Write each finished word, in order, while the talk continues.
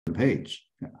page.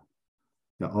 Yeah.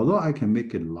 Yeah. Although I can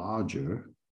make it larger,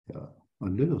 yeah, a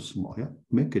little small. Yeah.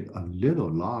 Make it a little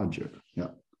larger. Yeah.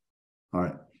 All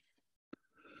right.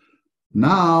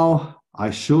 Now I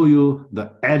show you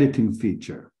the editing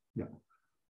feature. Yeah.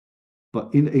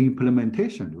 But in the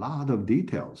implementation, a lot of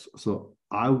details. So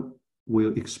I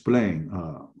will explain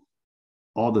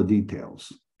all the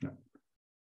details. Yeah.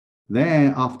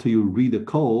 Then after you read the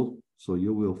code, so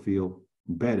you will feel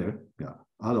better. Yeah.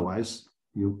 Otherwise,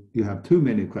 you have too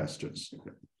many questions.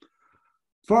 Okay.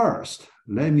 First,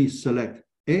 let me select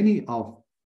any of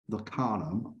the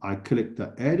column. I click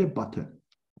the edit button.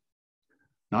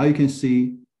 Now you can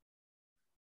see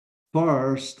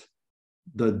first,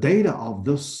 the data of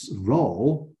this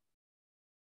row,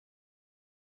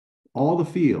 all the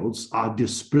fields are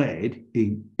displayed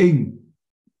in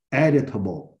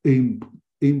editable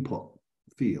input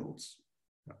fields.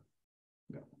 Yeah.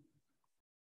 Yeah.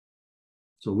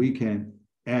 So we can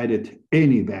edit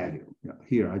any value. Yeah.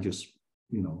 Here I just,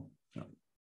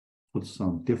 put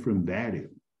some different value,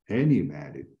 any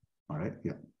value. All right.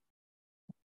 Yeah.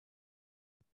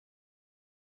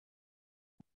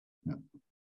 Yeah.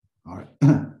 All right.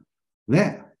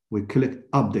 Then we click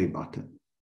update button.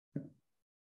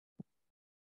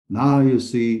 Now you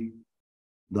see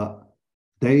the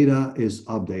data is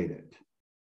updated.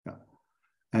 Yeah.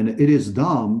 And it is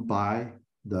done by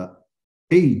the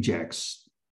Ajax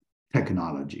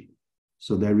technology.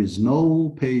 So there is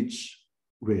no page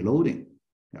reloading.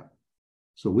 Yeah.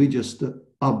 So we just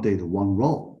update one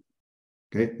row.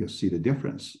 Okay, you see the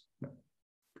difference. Yeah.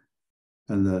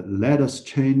 And let us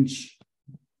change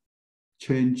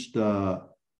the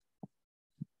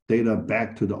data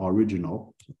back to the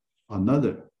original.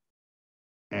 Another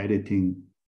editing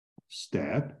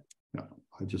step. Yeah,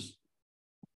 I just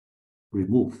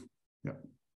remove. Yeah.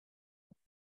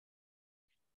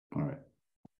 All right.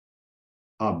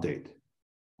 Update.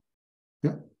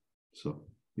 Yeah. So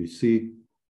you see,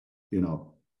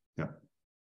 yeah,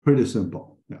 pretty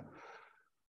simple. Yeah.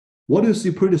 What you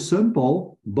see, pretty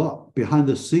simple, but behind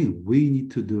the scene, we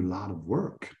need to do a lot of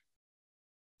work.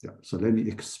 Yeah. So let me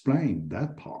explain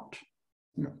that part.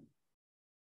 Yeah.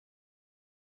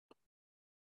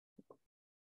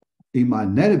 In my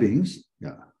NetBeans,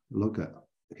 yeah, look at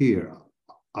here.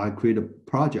 I create a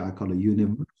project I call a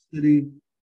University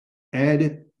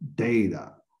Edit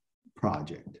Data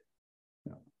project.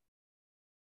 Yeah.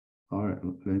 All right,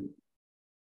 let's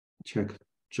check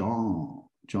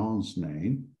John's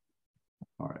name.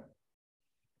 All right.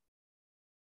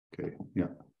 Okay, yeah.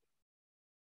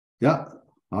 Yeah,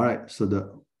 all right,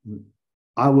 so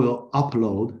I will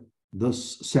upload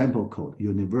this sample code,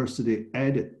 University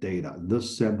Edit Data,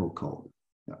 this sample code.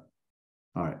 Yeah,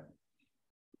 all right.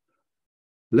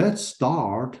 Let's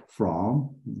start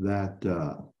from that,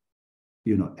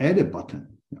 edit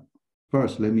button. Yeah.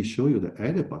 First, let me show you the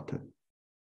edit button.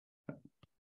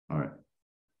 All right.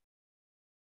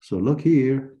 So look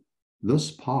here,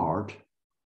 this part,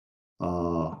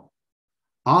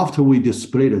 after we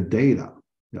display the data,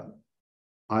 yeah,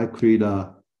 I create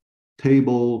a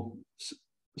table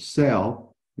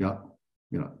cell, yeah,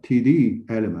 TD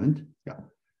element. Yeah.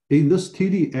 In this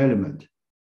TD element,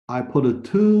 I put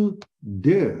two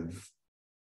div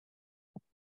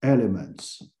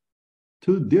elements,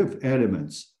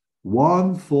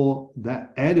 one for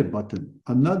that edit button,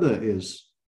 another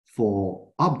is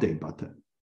for update button.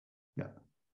 Yeah.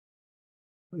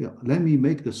 Yeah. Let me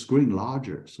make the screen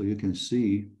larger so you can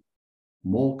see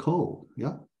more code.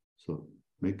 Yeah. So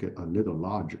make it a little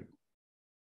larger.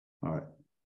 All right.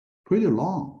 Pretty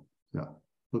long. Yeah.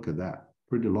 Look at that.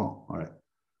 Pretty long. All right.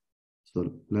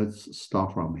 So let's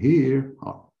start from here.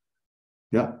 Oh,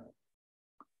 yeah.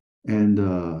 And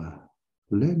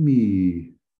let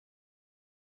me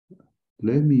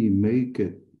make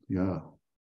it, yeah.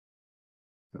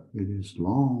 It is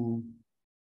long.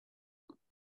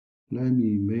 Let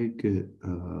me make it,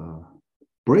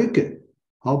 break it.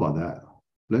 How about that?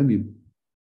 Let me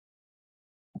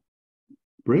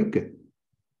break it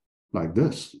like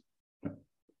this.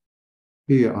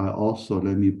 Here, I also,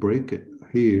 let me break it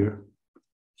here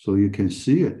so you can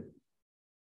see it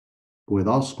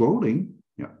without scrolling.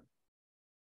 Yeah.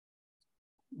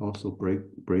 Also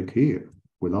break here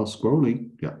without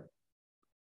scrolling. Yeah.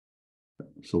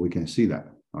 So we can see that.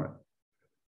 All right.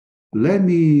 Let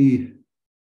me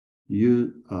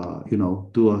do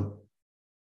a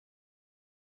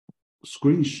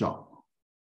screenshot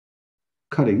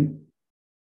cutting.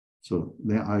 So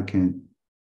then I can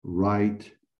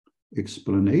write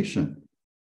explanation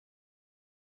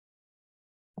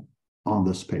on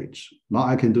this page. Now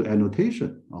I can do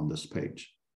annotation on this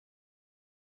page.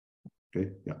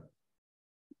 Okay, yeah.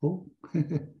 Oh,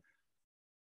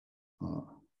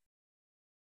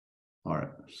 all right.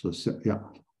 So yeah,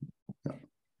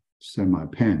 send my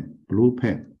pen, blue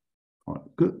pen. All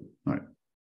right, good. All right.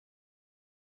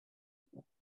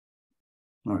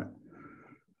 All right.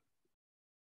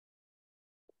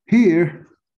 Here,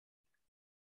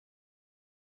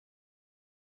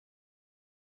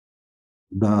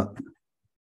 the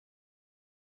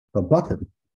button,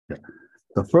 yeah.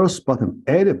 The first button,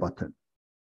 edit button.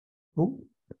 Oh,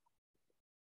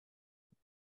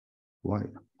 why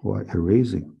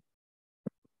erasing?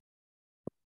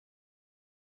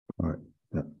 All right.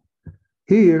 Yeah.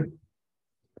 Here,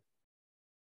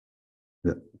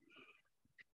 the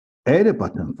edit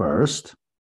button first.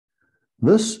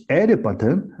 This edit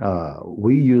button,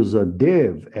 we use a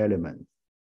div element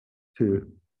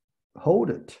to hold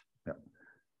it. Yeah.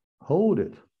 Hold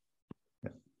it.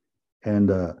 Yeah. And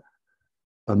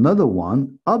another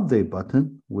one, update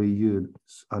button, we use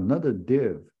another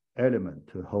div element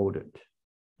to hold it.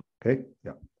 Okay.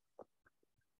 Yeah.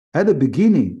 At the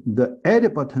beginning, the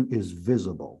edit button is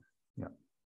visible. Yeah.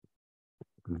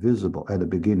 Visible at the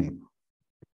beginning.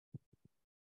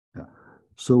 Yeah.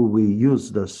 So we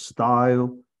use the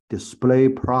style display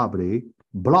property.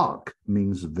 Block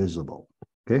means visible.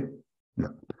 Okay.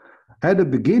 Yeah. At the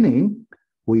beginning,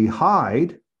 we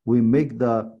make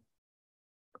the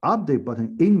update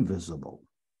button invisible.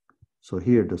 So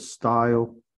here the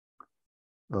style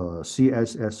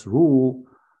CSS rule,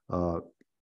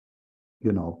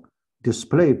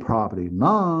 display property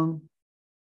none,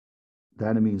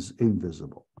 that means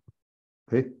invisible.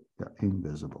 Okay, yeah,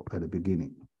 invisible at the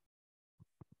beginning.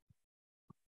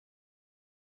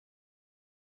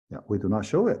 Yeah, we do not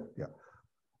show it. Yeah,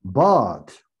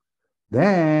 but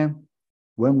then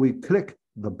when we click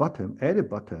the button, edit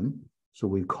button, so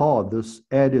we call this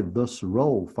edit this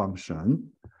row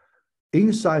function.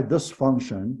 Inside this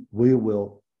function, we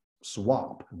will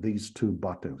swap these two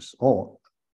buttons. Or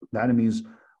that means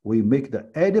we make the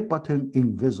edit button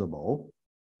invisible,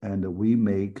 and we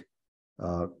make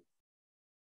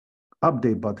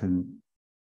update button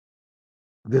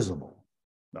visible.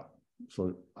 No.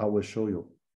 So I will show you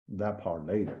that part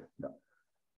later. No.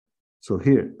 So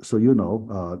here, so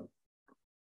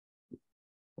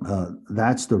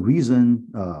that's the reason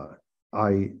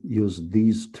I use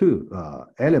these two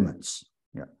elements.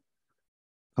 Yeah,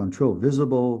 control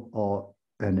visible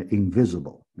and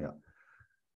invisible. Yeah,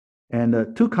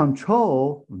 and to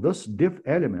control this div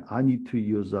element, I need to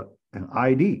use an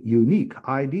ID, unique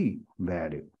ID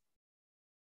value.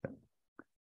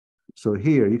 So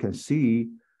here you can see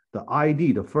the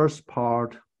ID, the first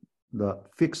part, the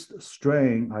fixed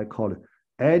string, I call it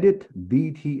edit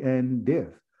btn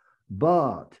div.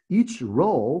 But each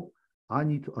row, I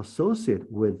need to associate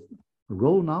with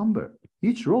row number.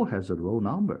 Each row has a row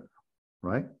number,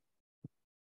 right?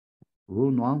 Row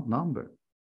number,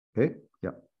 okay?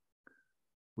 Yeah.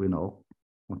 We know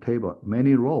on table,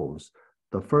 many rows,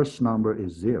 the first number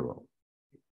is 0.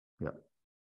 Yeah.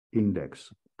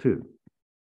 Index 2.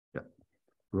 Yeah.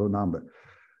 Row number.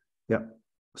 Yeah.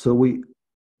 So we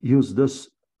use this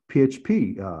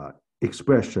PHP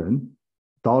expression,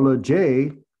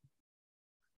 $J,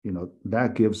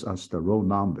 that gives us the row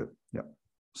number. Yeah.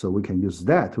 So we can use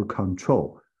that to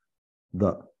control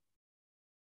the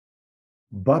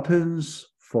buttons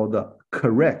for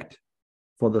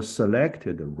the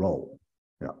selected row.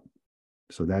 Yeah.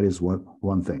 So that is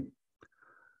one thing.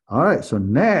 All right. So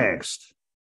next,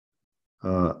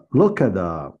 look at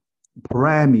the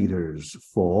parameters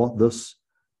for this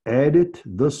edit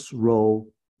this row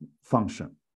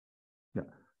function. Yeah.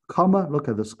 Comma, look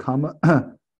at this comma,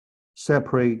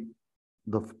 separate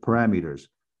the parameters.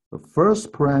 The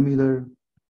first parameter,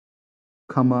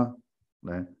 comma,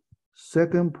 right?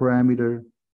 Second parameter,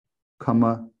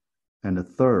 comma, and the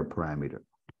third parameter.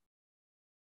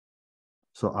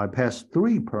 So I pass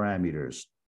 3 parameters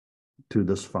to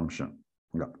this function.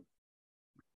 Yeah.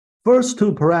 First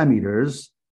 2 parameters,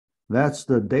 that's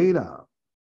the data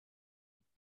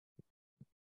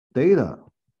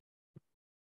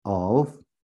of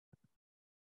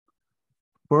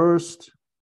first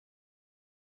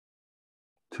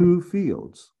 2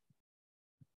 fields.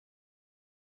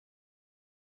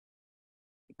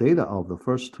 Data of the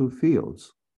first 2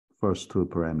 fields, first 2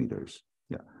 parameters.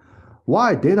 Yeah.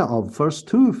 Why data of first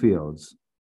 2 fields?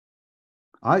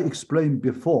 I explained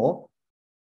before,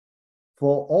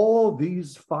 for all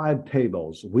these 5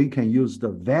 tables, we can use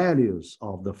the values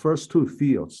of the first 2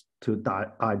 fields to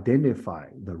identify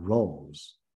the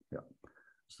rows. Yeah.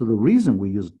 So the reason we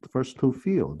use the first 2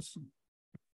 fields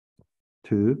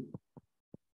to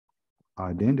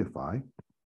identify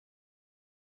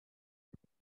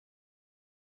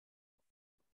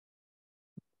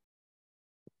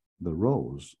the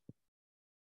rows.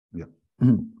 Yeah.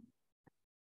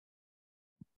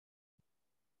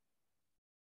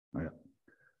 Yeah.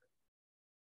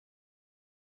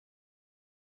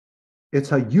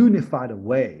 It's a unified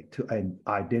way to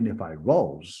identify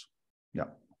rows. Yeah.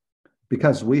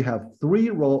 Because we have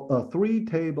three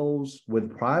tables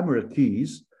with primary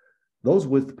keys. Those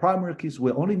with primary keys,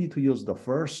 we only need to use the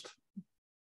first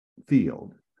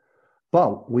field.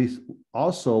 But we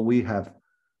have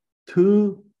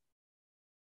two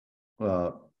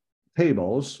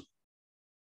tables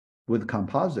with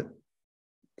composite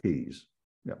keys.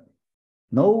 Yeah.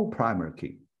 No primary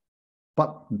key,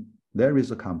 but there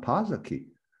is a composite key.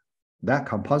 That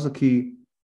composite key,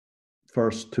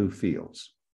 first two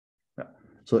fields. Yeah.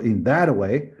 So in that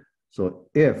way, so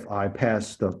if I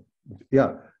pass the,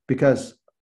 yeah, because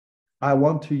I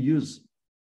want to use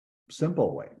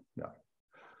simple way. Yeah.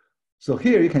 So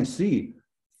here you can see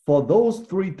for those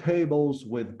three tables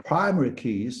with primary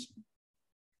keys,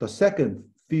 the second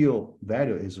field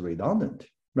value is redundant,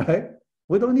 right?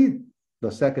 We don't need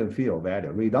the second field value,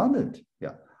 redundant.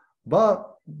 Yeah. But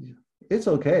it's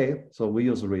okay. So we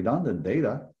use redundant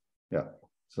data. Yeah.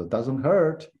 So it doesn't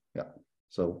hurt. Yeah.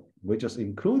 So we just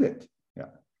include it. Yeah.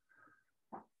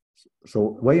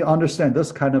 So when you understand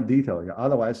this kind of detail, yeah,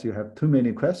 otherwise you have too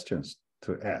many questions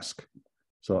to ask.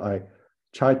 So I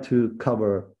try to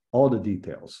cover all the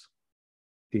details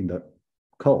in the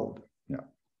code. Yeah.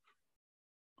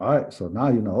 All right. So now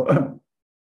you know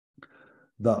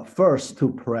the first two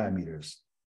parameters,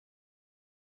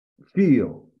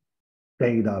 field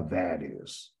data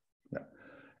values. Yeah.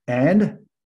 And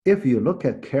if you look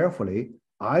at carefully,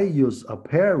 I use a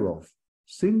pair of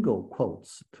single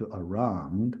quotes to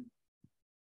surround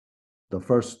the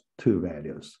first two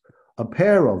values. A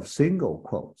pair of single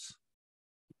quotes.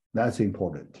 That's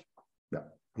important. Yeah.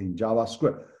 In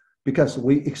JavaScript, because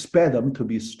we expect them to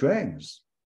be strings,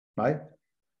 right?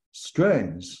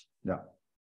 Strings. Yeah.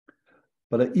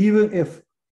 But even if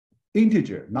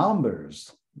integer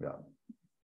numbers, yeah,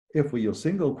 if we use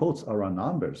single quotes around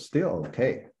numbers, still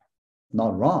okay,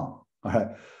 not wrong. All right.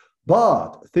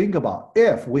 But think about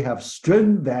if we have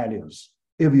string values,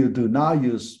 if you do not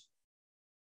use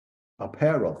a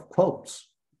pair of quotes,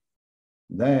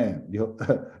 then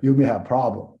you may have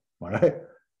problem. All right.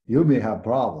 You may have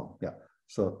problem. Yeah.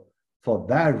 So for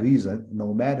that reason,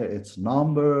 no matter it's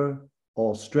number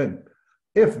or string,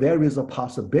 if there is a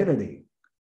possibility,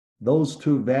 those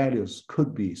two values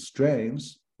could be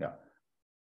strings. Yeah.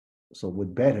 So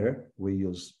with better, we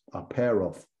use a pair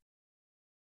of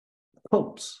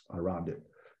quotes around it.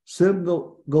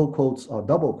 Single quotes or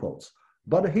double quotes.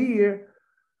 But here,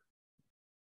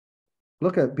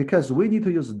 look at, because we need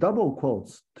to use double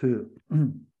quotes to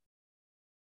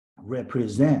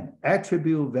represent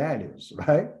attribute values,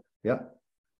 right? Yeah.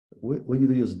 We need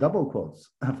to use double quotes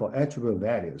for attribute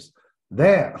values.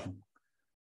 There,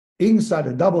 inside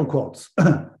the double quotes,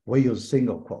 we use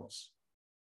single quotes.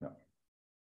 Yeah.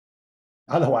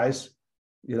 Otherwise,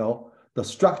 you know, the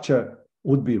structure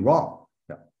would be wrong.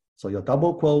 Yeah. So your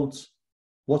double quotes,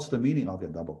 what's the meaning of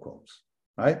your double quotes,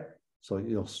 right? So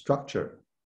your structure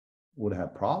would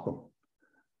have problem.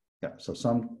 Yeah. So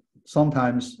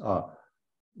sometimes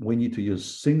we need to use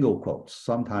single quotes,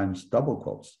 sometimes double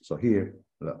quotes. So here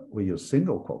we use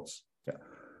single quotes. Yeah.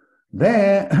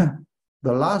 Then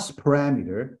the last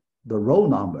parameter, the row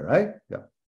number, right? Yeah.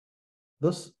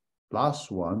 This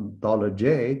last one,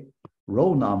 $J,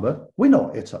 row number, we know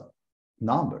it's a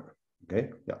number. Okay.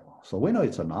 Yeah. So we know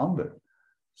it's a number.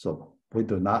 So we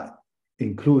do not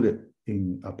include it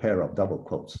in a pair of double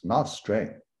quotes, not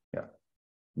string. Yeah.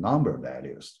 Number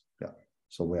values. Yeah.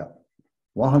 So we are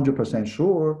 100%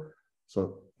 sure.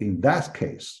 So in that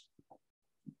case,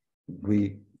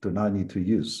 we do not need to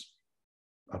use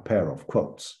a pair of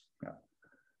quotes. Yeah.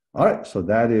 All right. So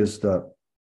that is the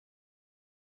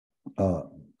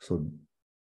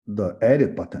the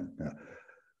edit button. Yeah.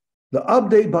 The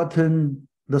update button,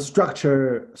 the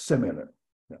structure similar.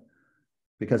 Yeah.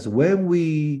 Because when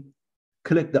we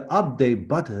click the update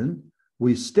button,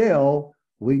 we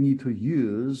need to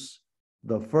use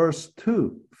the first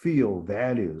two field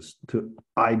values to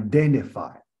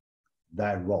identify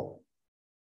that row.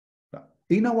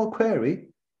 In our query,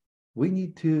 we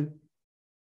need to,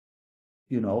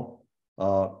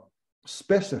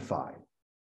 specify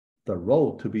the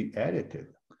row to be edited.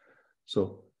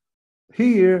 So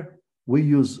here we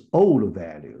use old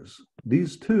values.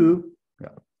 These two,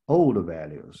 old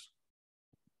values.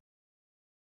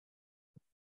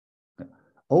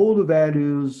 Old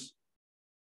values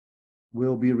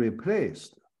will be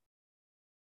replaced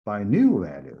by new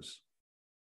values,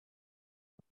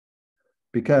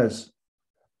 because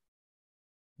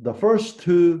the first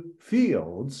two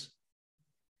fields,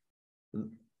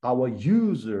 our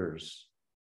users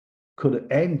could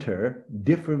enter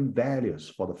different values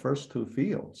for the first two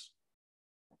fields.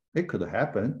 It could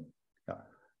happen.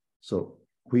 So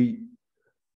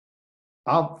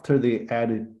after they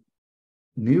added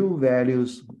new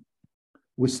values,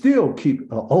 we still keep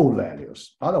old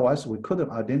values. Otherwise, we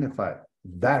couldn't identify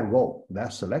that row,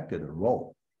 that selected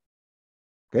row.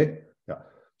 Okay, yeah.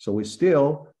 So we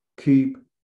still keep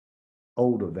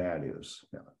older values.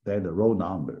 Yeah, then the row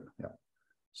number. Yeah.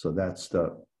 So that's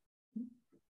the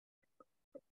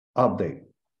update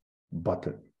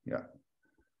button. Yeah.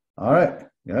 All right.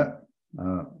 Yeah.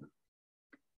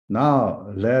 Now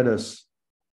let us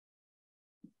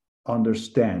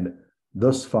understand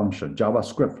this function,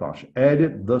 JavaScript function.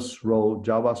 Edit this row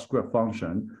JavaScript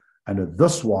function, and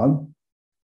this one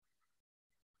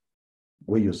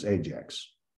we use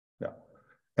Ajax. Yeah.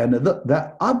 And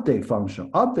that update function,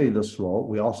 update this row,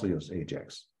 we also use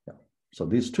Ajax. Yeah. So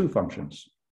these two functions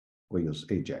we use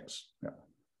Ajax. Yeah.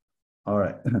 All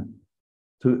right.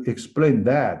 To explain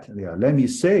that, yeah, let me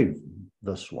save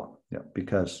this one. Yeah,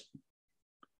 because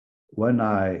when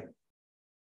I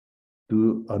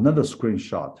do another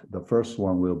screenshot, the first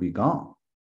one will be gone.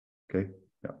 Okay.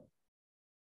 Yeah.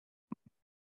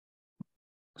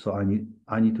 So I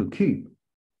need to keep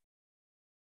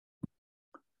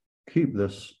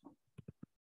this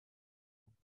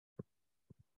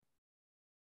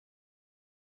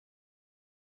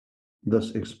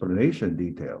explanation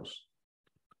details.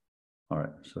 All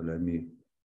right, so let me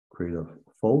create a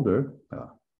folder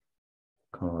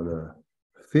called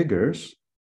figures.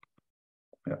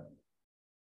 Yeah.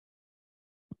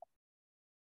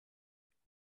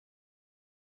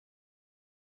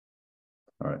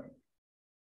 All right.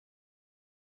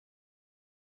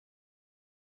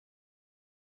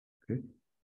 Okay.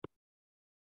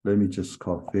 Let me just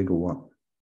call figure 1.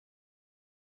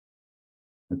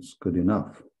 It's good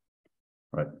enough.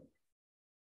 All right.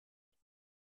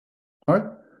 All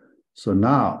right. So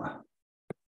now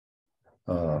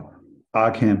I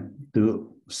can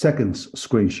do second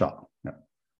screenshot. Yeah.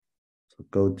 So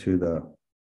go to the,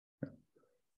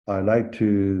 I like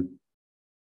to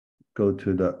go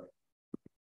to the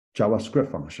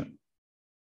JavaScript function.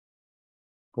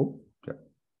 Cool. Yeah.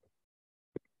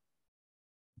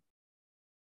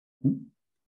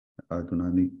 I do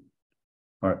not need.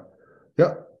 All right.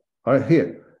 Yeah. All right.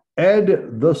 Here,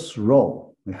 add this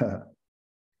row. Yeah.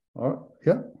 All right.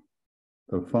 Yeah.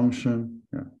 The function.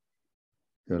 Yeah.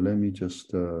 Yeah. Let me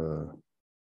just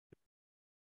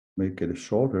make it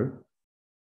shorter.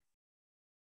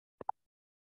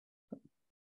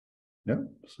 Yeah.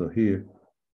 So here,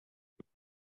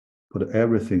 put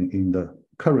everything in the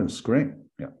current screen.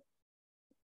 Yeah.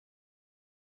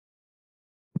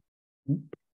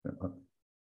 Yeah.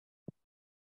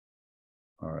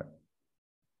 All right.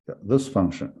 Yeah. This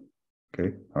function.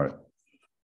 Okay. All right.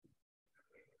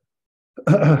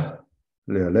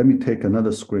 Yeah. Let me take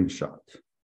another screenshot.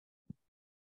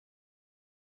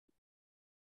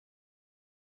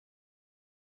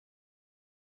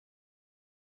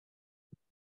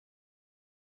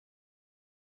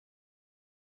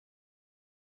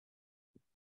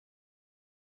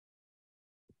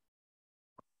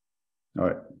 All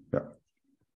right. Yeah.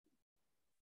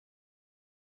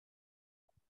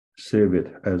 Save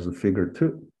it as a figure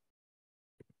 2.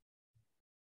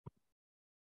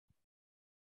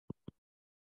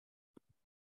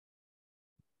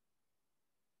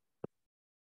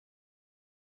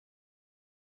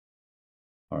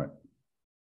 All right.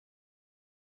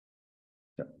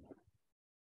 Yeah.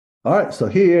 All right. So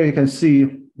here you can see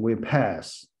we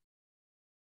pass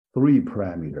 3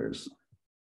 parameters.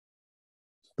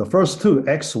 The first two,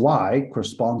 x, y,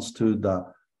 corresponds to the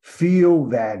field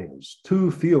values,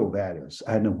 2 field values.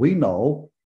 And we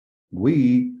know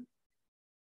we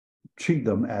treat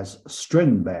them as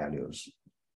string values,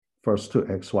 first two,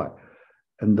 x, y.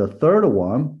 And the third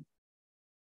one,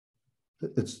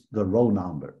 it's the row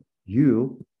number,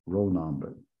 U, row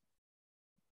number.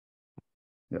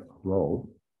 Yeah, row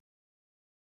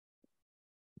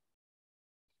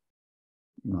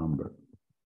number.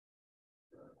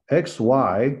 X,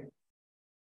 Y,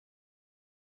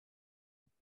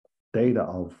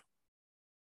 data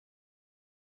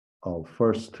of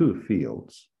first 2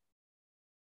 fields.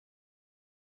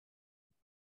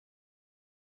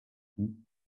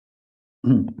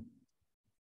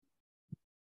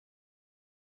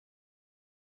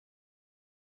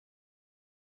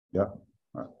 Yeah.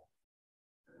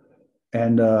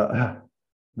 And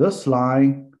this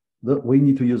line, we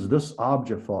need to use this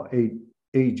object for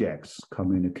Ajax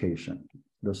communication,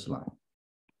 this line.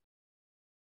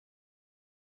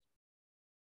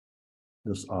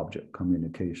 this object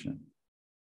communication.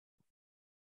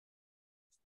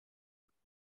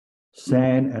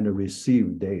 Send and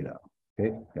receive data.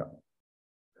 Okay, yeah.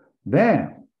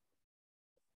 Then,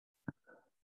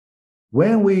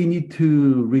 when we need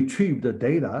to retrieve the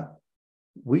data,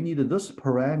 we need this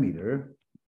parameter,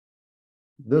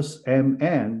 this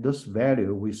mn, this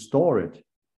value, we store it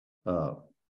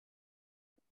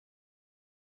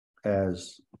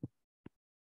as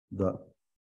the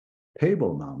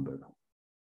table number.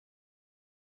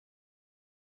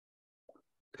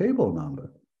 Table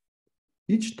number.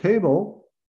 Each table,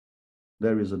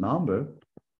 there is a number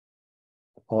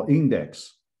or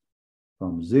index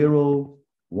from 0,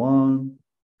 1,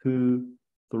 2,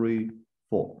 3,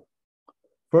 4.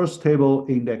 First table,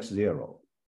 index 0,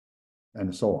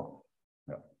 and so on.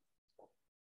 Yeah.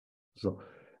 So,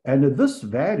 and this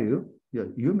value, yeah,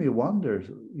 you may wonder,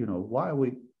 you know, why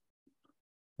we,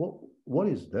 what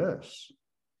is this?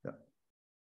 Yeah.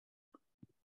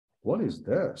 What is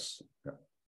this? Yeah.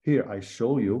 Here I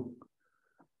show you.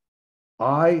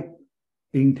 I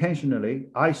intentionally,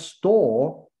 I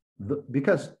store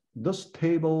because this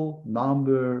table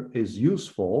number is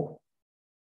useful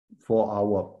for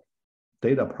our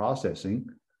data processing.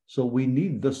 So we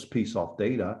need this piece of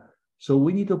data. So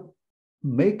we need to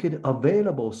make it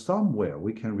available somewhere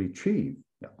we can retrieve.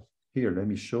 Yeah. Here, let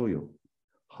me show you.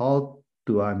 How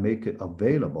do I make it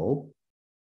available?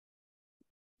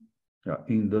 Yeah,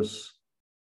 in this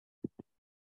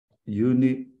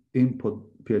unit input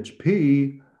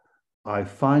PHP, I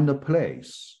find a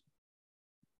place.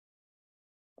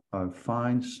 I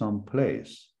find some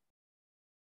place.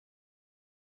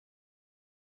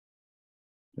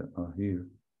 Yeah, here.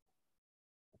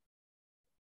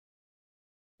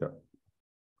 Yeah.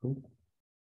 Cool.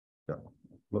 Yeah.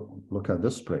 Look at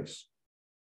this place.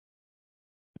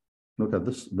 Look at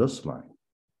this line.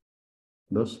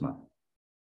 This line.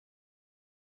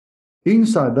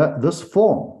 Inside this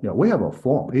form, yeah, we have a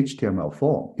form, HTML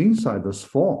form. Inside this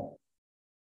form,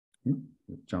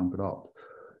 jump it out.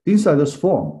 Inside this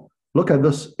form, look at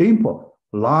this input,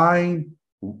 line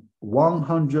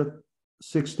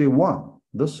 161,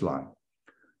 this line.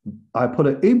 I put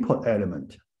an input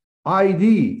element,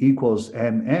 ID equals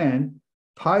MN,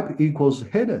 type equals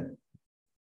hidden.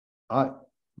 I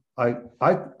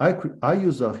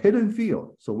use a hidden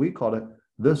field, so we call it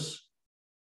this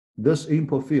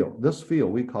input field, this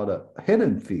field, we call it a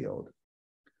hidden field.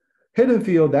 Hidden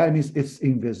field, that means it's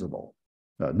invisible.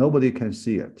 Nobody can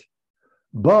see it.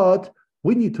 But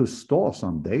we need to store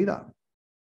some data.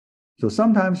 So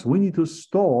sometimes we need to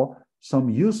store some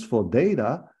useful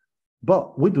data,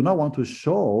 but we do not want to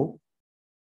show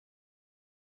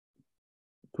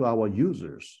to our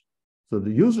users. So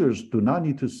the users do not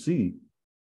need to see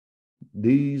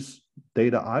these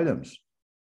data items.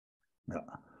 Yeah.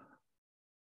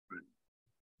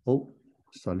 Oh,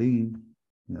 Salim.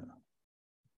 Yeah.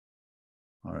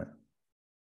 All right.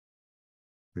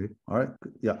 Okay. All right.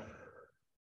 Yeah.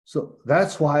 So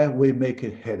that's why we make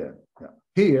it hidden. Yeah.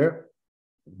 Here,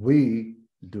 we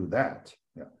do that.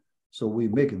 Yeah. So we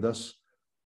make this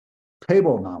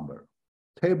table number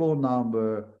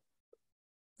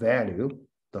value,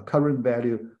 the current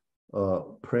value,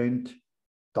 print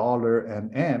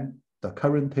 $MM, the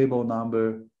current table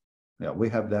number. Yeah, we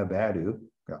have that value.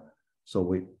 Yeah. So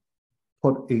we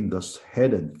put in this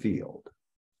hidden field.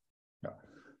 Yeah.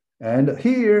 And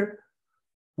here,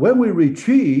 when we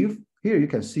retrieve, here you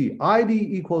can see ID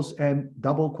equals M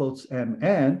double quotes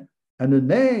MN, and the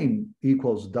name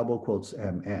equals double quotes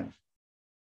MN.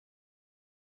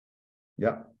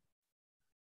 Yeah.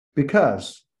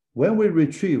 Because when we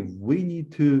retrieve, we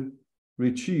need to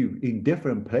retrieve in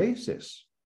different places.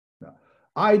 Yeah.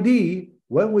 ID,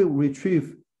 when we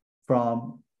retrieve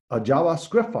from a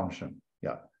JavaScript function,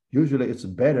 yeah, usually it's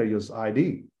better use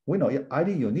ID. We know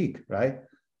ID unique, right?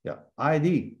 Yeah,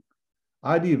 ID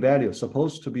value is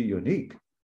supposed to be unique.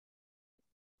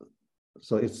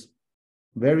 So it's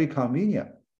very convenient.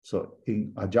 So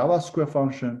in a JavaScript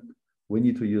function, we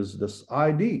need to use this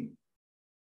ID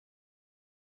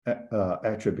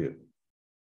attribute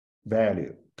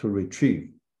value to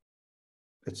retrieve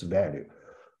its value.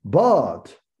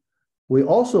 But we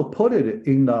also put it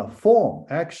in the form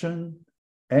action,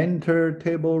 enter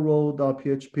table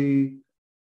row.php.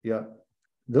 Yeah,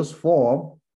 this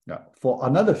form, yeah, for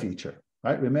another feature,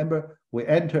 right? Remember, we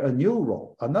enter a new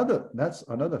row, that's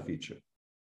another feature.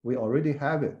 We already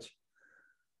have it.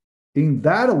 In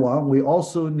that one, we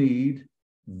also need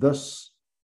this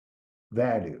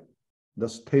value,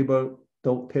 this table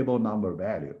number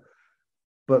value.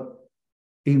 But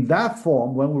in that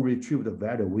form, when we retrieve the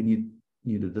value, we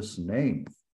need this name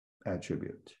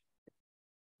attribute.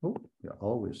 Oh, yeah,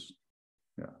 always,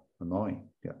 yeah, annoying,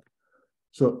 yeah.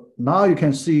 So now you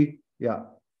can see, yeah,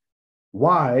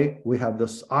 why we have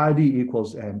this ID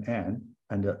equals MN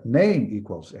and the name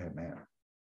equals MN.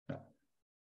 Yeah.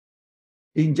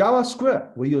 In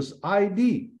JavaScript, we use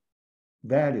ID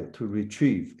value to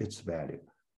retrieve its value.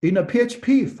 In a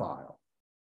PHP file,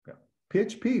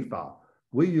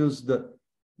 we use the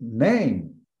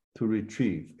name to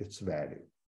retrieve its value.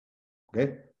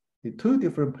 Okay, in two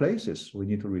different places, we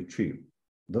need to retrieve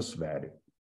this value.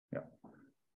 Yeah.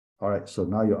 All right, so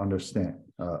now you understand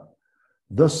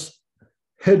this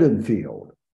hidden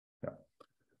field. Yeah.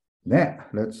 Now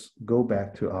let's go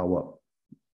back to our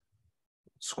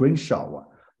screenshot one.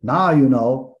 Now you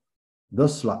know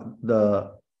this line,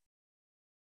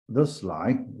 this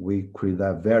line, we create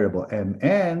that variable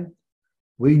MN,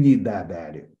 we need that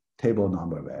value, table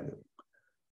number value.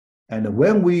 And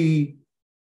when we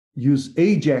use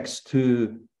Ajax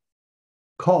to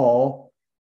call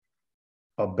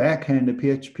a backend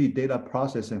PHP data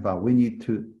processing file, we need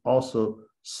to also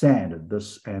send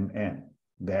this MN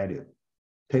value,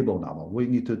 table number. We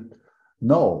need to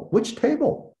know which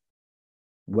table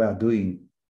we are doing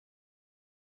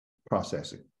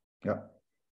processing. Yeah.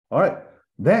 All right.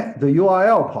 Then the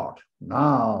URL part.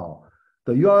 Now,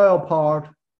 the URL part,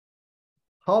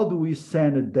 how do we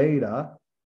send the data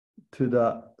to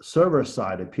the server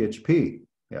side of PHP?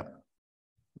 Yeah.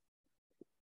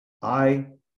 I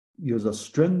use a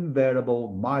string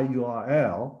variable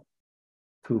myURL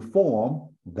to form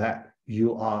that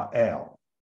URL.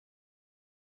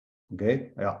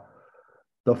 Okay, yeah.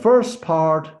 The first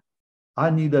part, I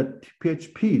need a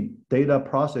PHP data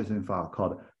processing file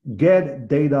called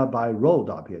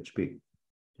getDataByRow.php.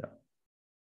 Yeah.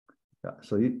 Yeah.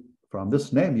 So from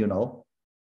this name, you know,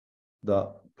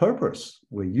 the purpose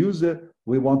we use it,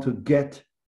 we want to get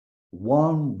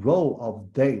one row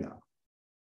of data,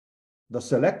 the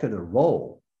selected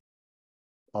row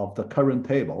of the current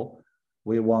table.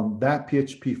 We want that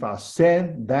PHP file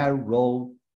send that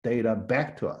row data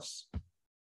back to us.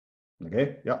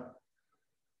 Okay, yeah.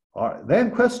 All right,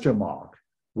 then question mark.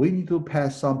 We need to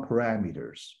pass some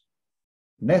parameters,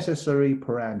 necessary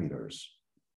parameters.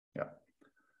 Yeah.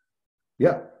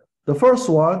 Yeah. The first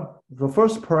one, the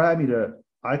first parameter,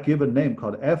 I give a name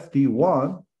called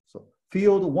FD1, so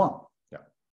field 1. Yeah.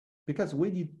 Because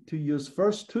we need to use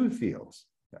first two fields.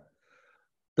 Yeah.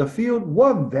 The field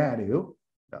 1 value,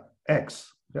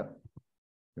 X. Yeah.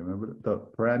 Remember the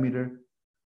parameter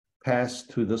passed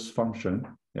to this function,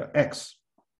 X.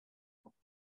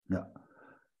 Yeah.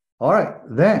 All right,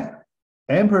 then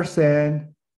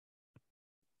ampersand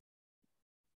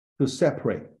to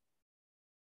separate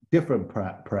different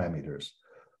parameters.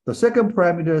 The second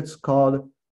parameter is called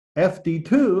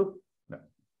FD2,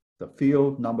 the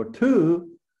field number 2,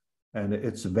 and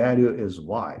its value is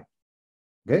Y.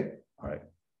 Okay, all right.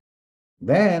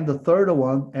 Then the third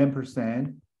one,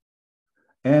 ampersand,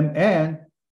 MN,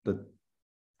 the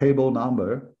table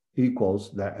number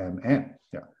equals that MN.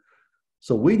 Yeah.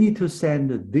 So we need to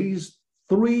send these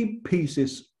 3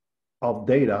 pieces of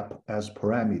data as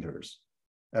parameters,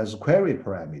 as query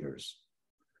parameters,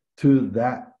 to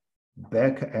that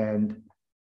backend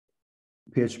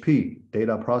PHP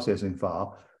data processing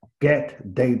file,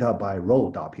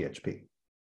 getDataByRow.php.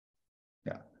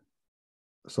 Yeah.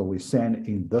 So we send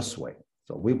in this way.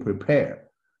 So we prepare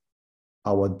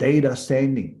our data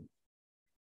sending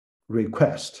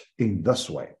request in this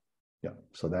way. Yeah.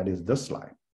 So that is this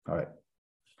line. All right.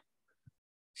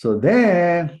 So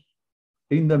then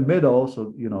in the middle,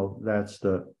 so, you know, that's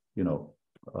the, you know,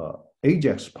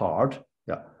 Ajax part.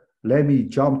 Yeah. Let me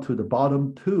jump to the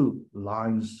bottom 2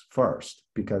 lines first,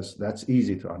 because that's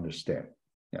easy to understand.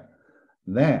 Yeah.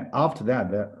 Then after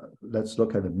that, let's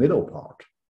look at the middle part.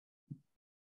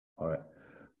 All right.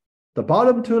 The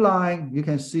bottom 2 line, you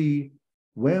can see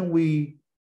when we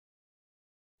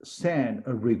send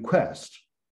a request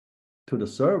to the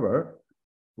server,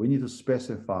 we need to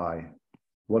specify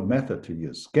what method to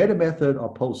use, get method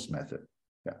or post method.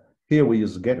 Yeah. Here we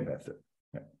use get method.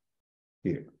 Yeah.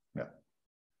 Here. Yeah.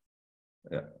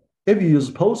 Yeah. If you use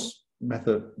post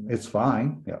method, it's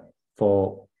fine. Yeah.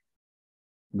 For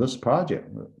this project,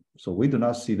 so we do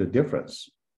not see the difference.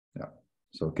 Yeah.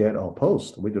 So get or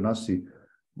post, we do not see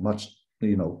much,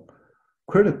 you know,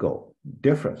 critical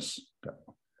difference. Yeah.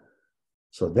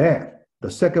 So then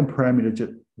the second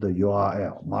parameter, the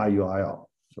URL, my URL.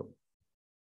 So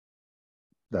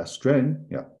that string,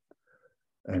 yeah,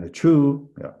 and the true,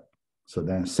 yeah. So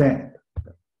then send.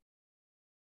 Yeah.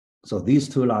 So these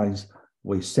 2 lines,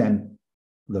 we send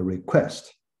the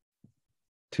request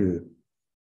to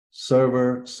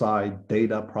server-side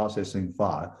data processing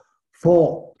file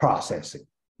for processing.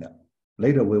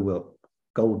 Later, we will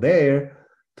go there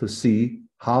to see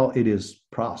how it is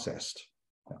processed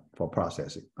for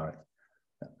processing. All right.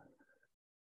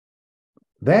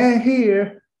 Then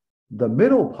here, the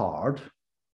middle part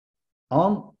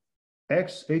on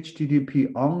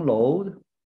XHTTP unload.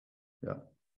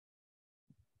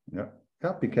 Yeah,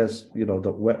 because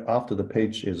after the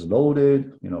page is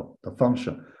loaded, the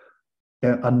function.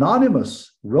 And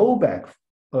anonymous rollback,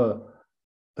 not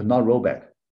rollback,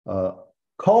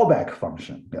 callback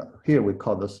function. Yeah, here we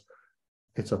call this,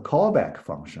 it's a callback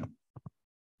function.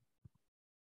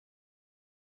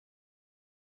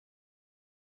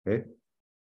 Okay.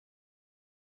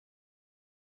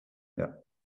 Yeah.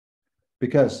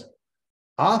 Because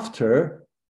after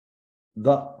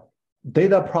the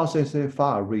data processing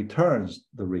file returns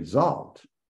the result,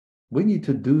 we need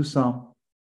to do some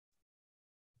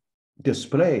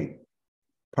display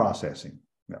processing.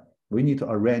 Yeah. We need to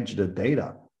arrange the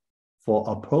data for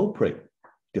appropriate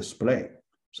display.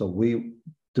 So we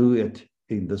do it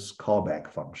in this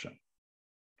callback function.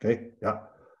 Okay, yeah.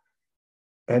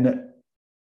 And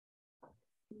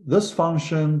this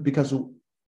function, because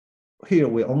here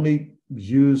we only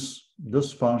use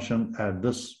this function at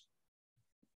this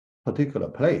particular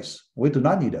place, we do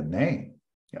not need a name.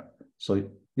 Yeah. So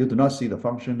you do not see the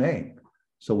function name.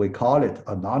 So we call it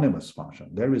anonymous function.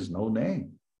 There is no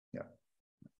name. Yeah.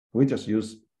 We just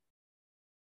use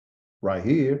right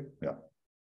here. Yeah.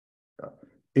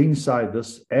 Inside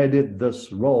this, edit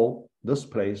this row, this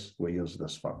place, we use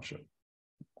this function.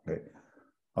 Okay.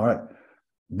 All right.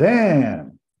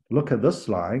 Then look at this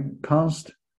line,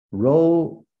 const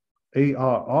row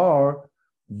ARR,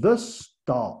 this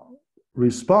dot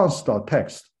response dot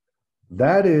text,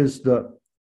 that is the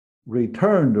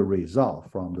return the result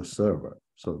from the server.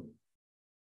 So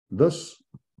this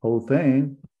whole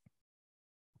thing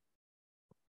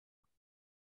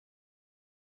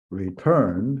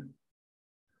returned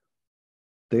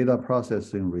data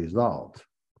processing result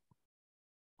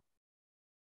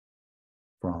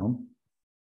from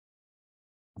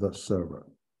the server.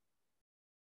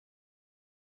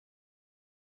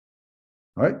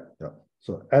 All right. Yeah.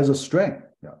 So as a string.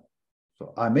 Yeah.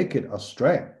 So I make it a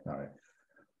string. All right.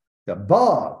 Yeah.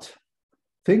 But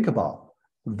think about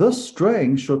this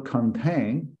string should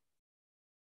contain.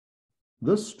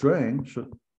 This string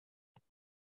should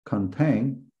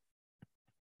contains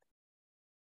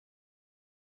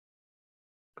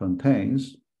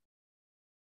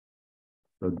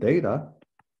the data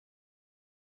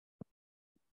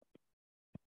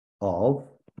of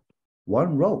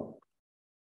one row,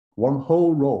 one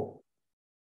whole row.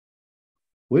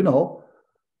 We know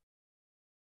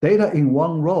data in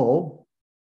one row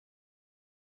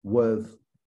with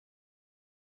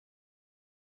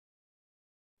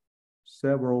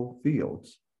several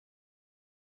fields.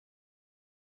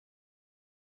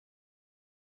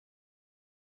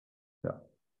 Yeah.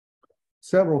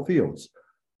 Several fields.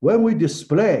 When we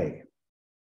display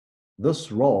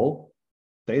this row,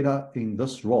 data in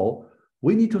this row,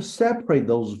 we need to separate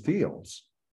those fields.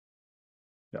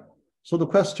 Yeah. So the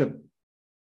question,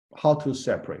 how to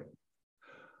separate?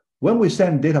 When we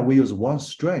send data, we use one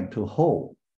string to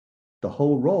hold the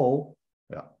whole row.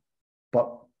 Yeah.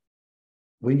 But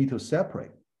we need to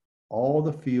separate all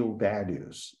the field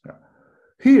values. Yeah.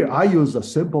 Here, I use a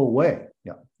simple way.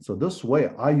 Yeah. So this way,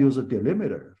 I use a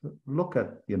delimiter. Look at,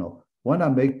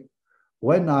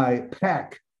 when I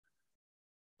pack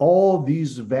all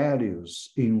these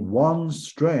values in one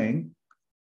string,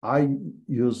 I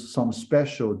use some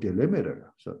special delimiter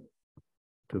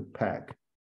to pack.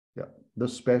 Yeah, the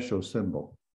special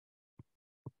symbol.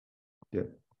 Yeah,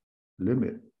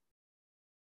 limit.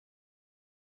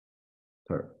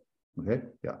 Okay,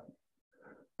 yeah.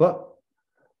 But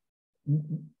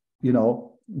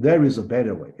there is a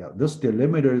better way. Yeah, this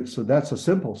delimiter, so that's a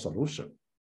simple solution.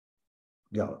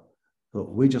 Yeah. So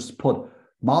we just put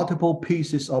multiple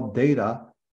pieces of data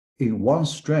in one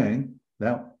string,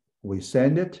 then we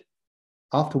send it.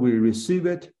 After we receive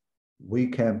it, we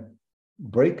can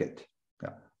break it.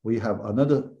 Yeah. We have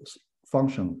another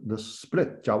function, the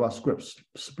split, JavaScript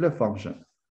split function,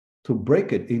 to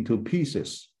break it into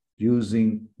pieces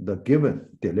using the given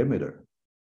delimiter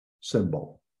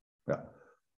symbol. Yeah.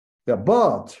 Yeah,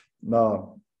 but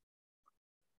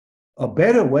a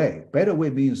better way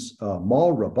means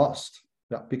more robust.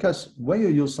 Yeah, because when you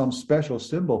use some special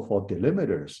symbol for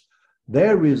delimiters,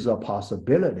 there is a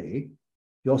possibility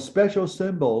your special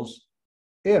symbols,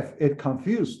 if it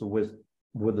confused with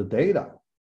the data,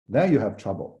 then you have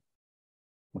trouble.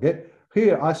 Okay,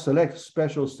 here I select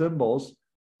special symbols,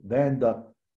 then the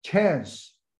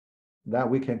chance that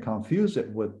we can confuse it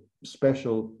with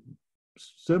special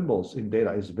symbols in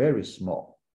data is very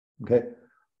small, okay?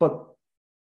 But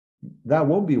that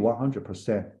won't be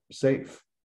 100% safe,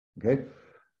 okay?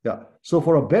 Yeah, so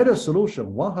for a better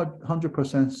solution,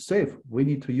 100% safe, we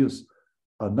need to use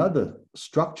another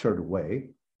structured way.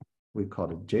 We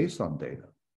call it JSON data,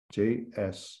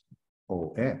 JSON.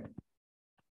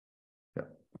 Yeah,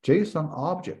 JSON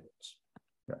objects.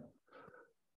 Yeah.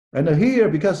 And here,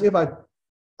 because if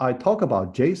I talk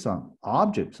about JSON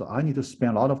objects, so I need to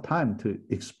spend a lot of time to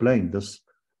explain this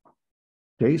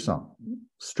JSON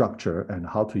structure and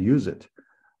how to use it.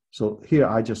 So here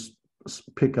I just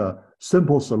pick a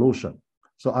simple solution.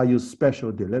 So I use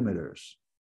special delimiters.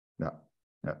 Yeah,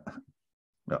 yeah,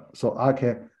 yeah. So I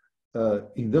can,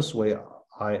 in this way,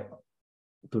 I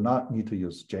do not need to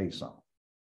use JSON.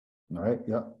 All right,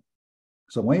 yeah.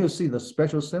 So when you see the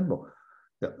special symbol,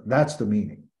 that's the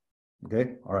meaning.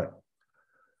 Okay, all right.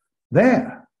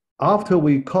 Then, after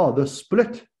we call the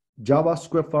split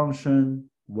JavaScript function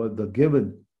with the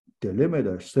given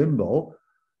delimiter symbol,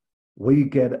 we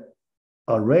get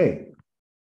array,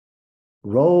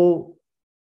 row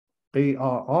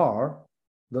ARR,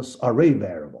 this array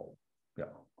variable.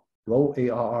 Yeah, row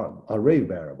ARR, array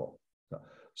variable.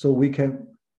 So we can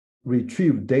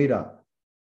retrieve data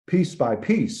piece by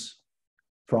piece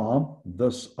from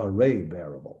this array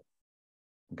variable.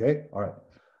 Okay, all right.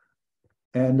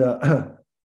 And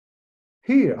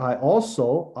here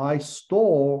I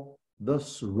store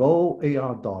this row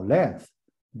AR.length,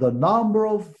 the number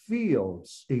of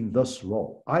fields in this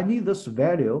row. I need this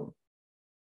value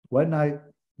when I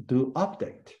do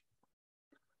update.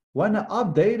 When I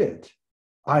update it,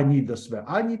 I need this value.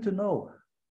 I need to know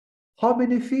how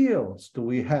many fields do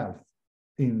we have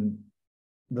in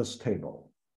this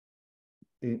table.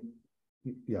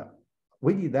 Yeah,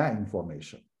 we need that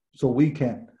information so we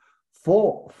can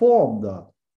form the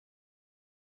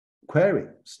query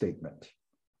statement,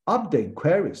 update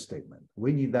query statement.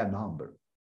 We need that number.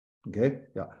 Okay,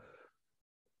 yeah.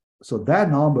 So that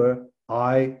number,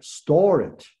 I store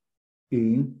it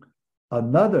in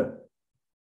another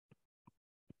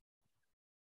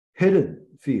hidden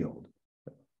field.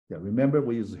 Yeah, remember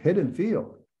we use hidden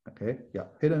field. Okay, yeah,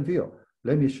 hidden field.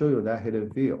 Let me show you that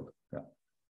hidden field. Yeah.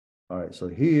 All right, so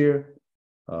here,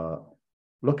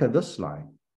 look at this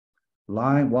line.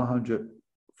 Line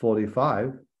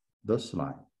 145, this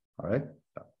line. All right,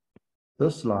 yeah.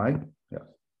 This line, yeah.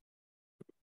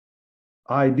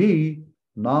 ID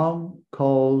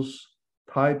non-cause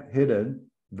type hidden,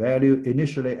 value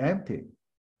initially empty.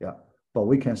 Yeah, but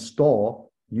we can store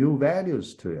new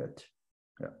values to it.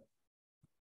 Yeah.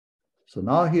 So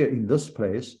now here in this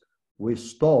place, we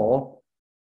store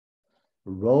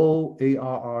row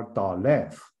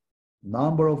ARR.length,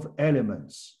 number of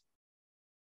elements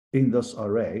in this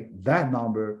array, that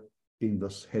number in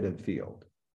this hidden field.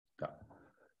 Yeah.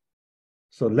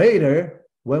 So later,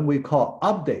 when we call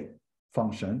update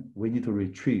function, we need to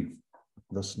retrieve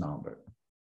this number.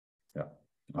 Yeah.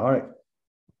 All right.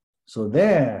 So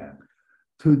then,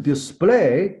 to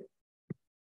display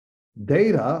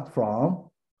data from,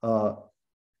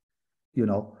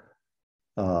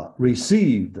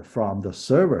 received from the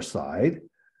server side,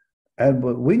 and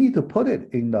we need to put it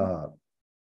in the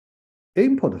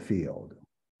input field.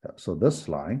 Yeah, so this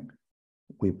line,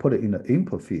 we put it in the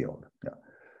input field. Yeah.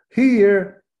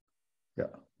 Here,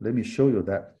 yeah, let me show you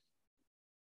that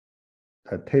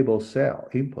table cell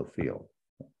input field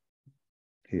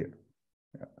here.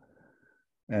 Yeah.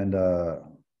 And yeah,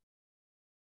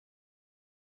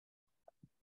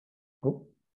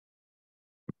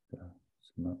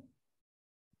 it's not,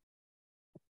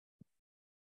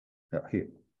 yeah, here.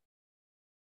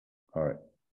 All right,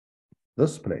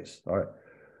 this place. All right,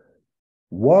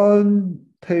 one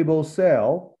table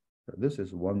cell. This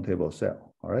is one table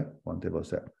cell. All right, one table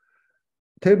cell.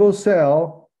 Table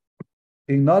cell,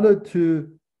 in order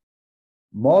to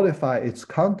modify its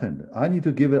content, I need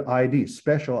to give it ID,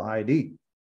 special ID.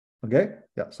 Okay,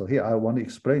 yeah, so here I want to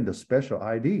explain the special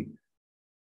ID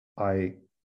I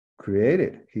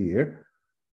created here.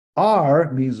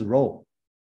 R means row.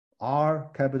 R,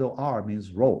 capital R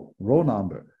means row, row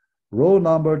number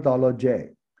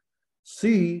 $J.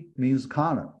 C means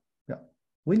column. Yeah,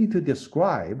 we need to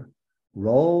describe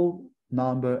row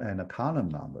number and a column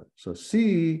number. So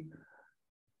C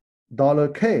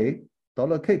 $K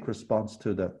corresponds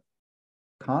to the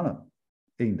column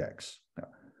index. Yeah.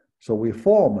 So we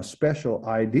form a special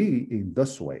ID in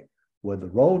this way with the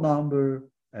row number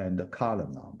and the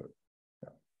column number.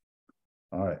 Yeah.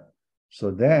 All right.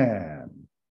 So then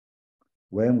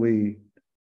when we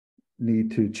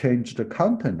need to change the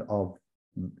content of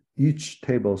each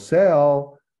table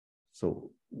cell,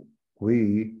 so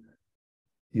we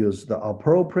use the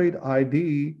appropriate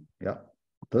ID, yeah,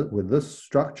 with this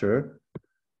structure,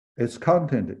 its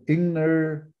content,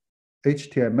 inner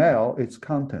HTML, its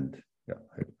content. Yeah,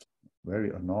 it's very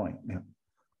annoying. Yeah.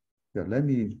 Yeah, let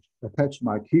me attach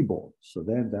my keyboard so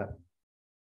then that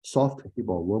soft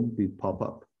keyboard won't be pop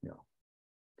up. Yeah.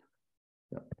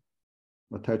 Yeah.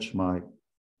 Attach my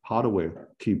hardware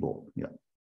keyboard. Yeah.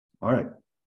 All right.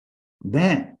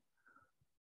 Then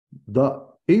the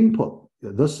input,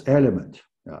 this element,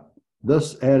 yeah,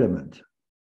 this element,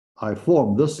 I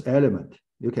form this element.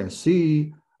 You can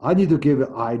see I need to give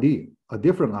an ID, a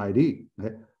different ID.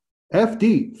 Okay?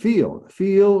 FD,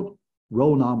 field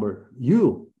row number,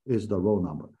 U is the row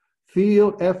number.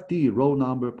 Field FD row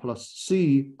number plus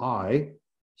C, I,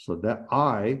 so that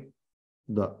I,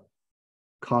 the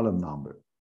column number.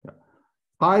 Yeah.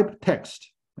 Type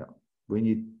text, yeah. we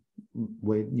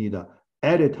need an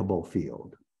editable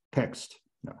field, text.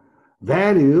 Yeah.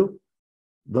 Value,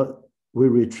 we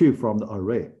retrieve from the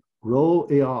array, row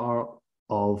ARR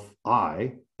of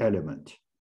I element.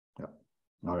 Yeah.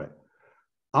 All right.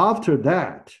 After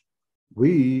that,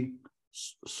 we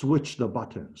switch the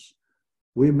buttons.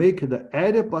 We make the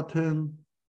edit button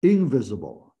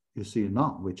invisible. You see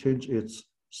now we change its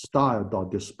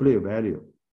style.display value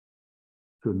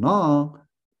to none,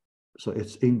 so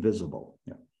it's invisible.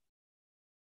 Yeah.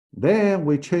 Then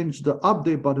we change the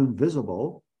update button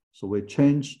visible, so we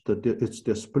change its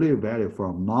display value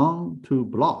from none to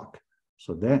block,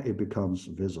 so then it becomes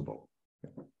visible.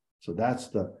 Yeah. So that's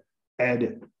the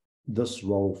edit this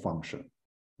row function.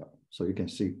 Yeah. So you can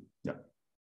see, yeah.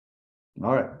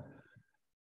 All right.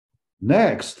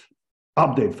 Next,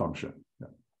 update function. Yeah.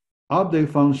 Update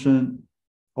function,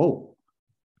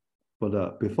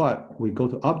 but before we go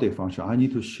to update function, I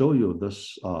need to show you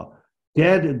this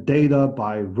get data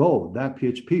by row, that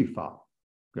PHP file.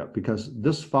 Yeah, because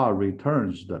this file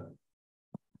returns the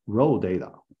row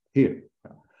data here.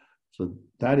 Yeah. So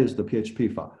that is the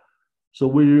PHP file. So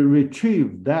we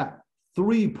retrieve that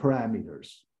 3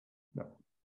 parameters. Yeah.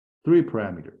 3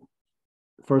 parameters.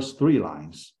 First 3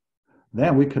 lines.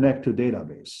 Then we connect to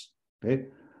database. Okay.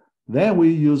 Then we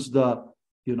use the,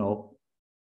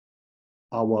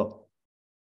 our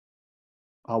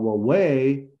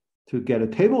way to get a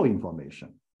table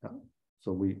information. Yeah.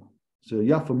 So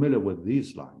you're familiar with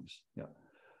these lines. Yeah.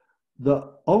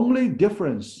 The only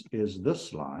difference is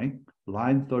this line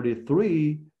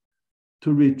 33,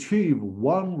 to retrieve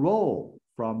 1 row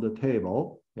from the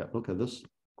table. Yeah, look at this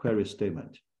query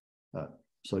statement.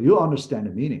 So you understand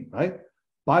the meaning, right?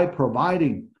 By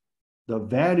providing the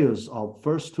values of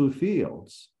first 2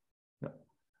 fields, yeah,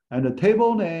 and the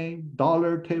table name,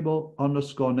 $table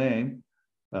underscore name,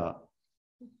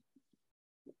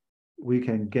 we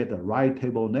can get the right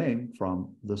table name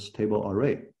from this table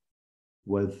array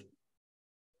with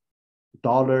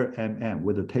 $MM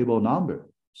with the table number.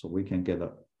 So we can get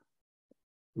a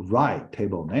right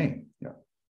table name. Yeah.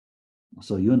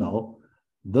 So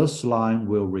this line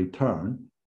will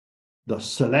return the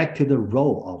selected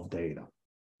row of data.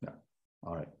 Yeah.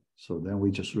 All right. So then we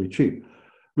just retrieve.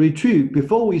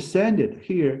 Before we send it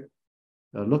here,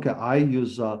 look at, I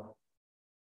use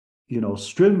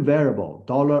string variable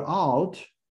 $out,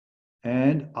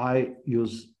 and I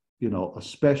use a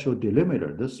special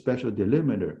delimiter, this special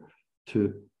delimiter,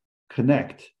 to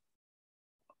connect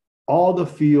all the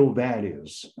field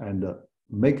values and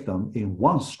make them in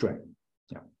 1 string.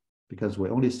 Yeah, because we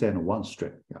only send 1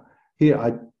 string. Yeah. Here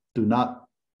I do not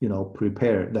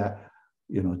prepare that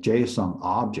JSON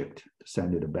object to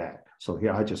send it back. So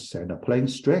here I just send a plain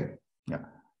string. Yeah,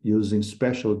 using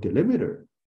special delimiter.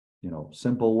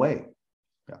 Simple way.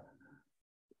 Yeah.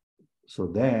 So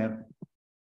then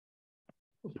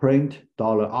print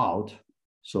 $out.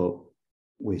 So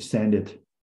we send it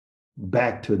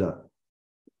back to the,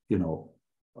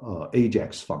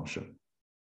 AJAX function.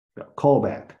 Yeah,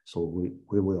 callback. So we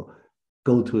will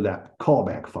go to that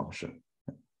callback function.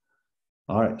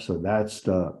 All right. So that's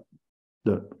the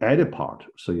edit part.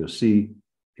 So you see,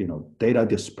 data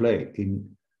display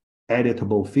in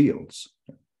editable fields.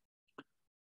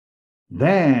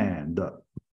 Then the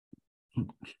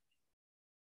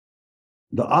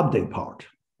update part.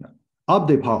 Yeah.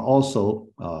 Update part also,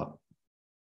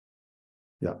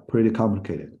 pretty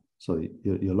complicated. So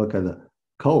you look at the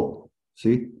code,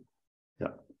 see?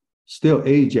 Yeah, still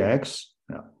AJAX.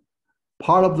 Yeah.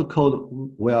 Part of the code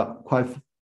we are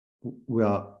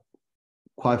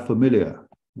quite familiar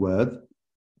with,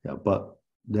 yeah, but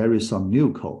there is some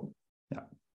new code. Yeah.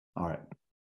 All right.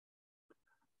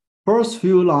 First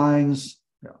few lines,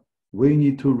 yeah, we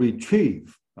need to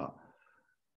retrieve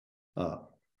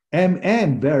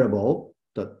MM variable,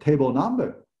 the table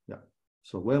number. Yeah.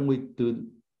 So when we do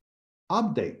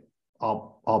update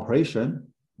operation,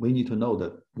 we need to know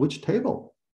that which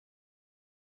table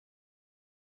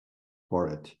for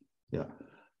it. Yeah.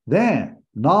 Then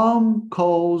num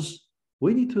calls,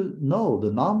 we need to know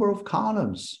the number of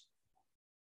columns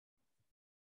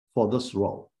for this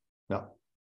row. Yeah.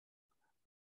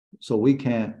 So we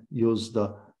can use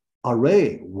the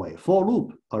array way, for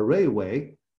loop array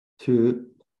way to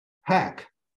hack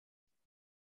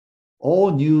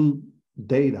all new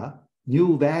data,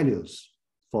 new values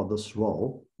for this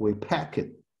row. We pack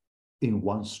it in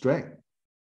one string.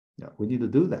 Yeah, we need to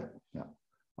do that. Yeah.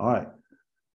 All right.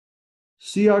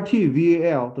 CRT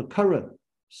VAL, the current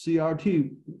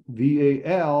CRT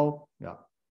VAL, yeah.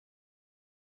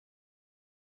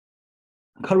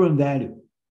 Current value.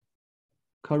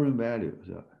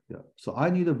 Yeah, yeah. So I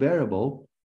need a variable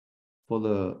for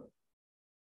the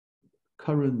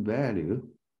current value.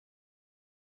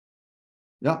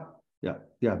 Yeah, yeah,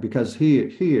 yeah. Because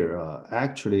here,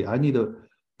 actually, I need a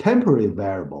temporary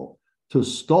variable to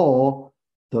store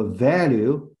the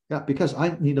value. Yeah, because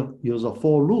I need to use a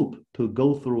for loop to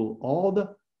go through all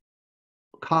the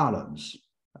columns.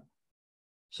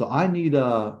 So I need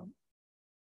a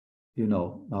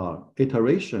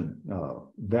iteration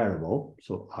variable.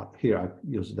 So here I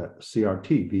use that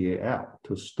CRT VAL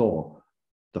to store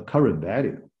the current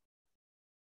value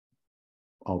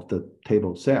of the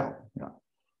table cell. Yeah.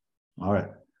 All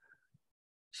right.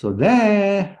 So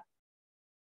then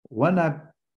when I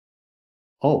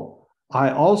also,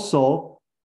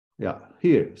 yeah,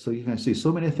 here. So you can see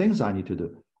so many things I need to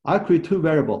do. I create two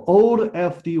variables, old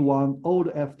FD1, old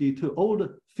FD2, old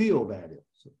field value.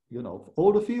 So,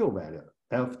 old field value,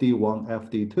 FD1,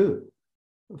 FD2,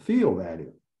 field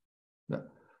value.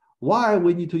 Why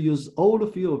we need to use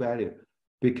old field value?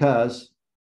 Because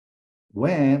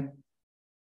when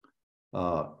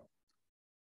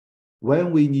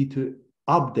we need to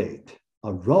update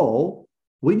a row,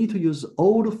 we need to use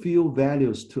old field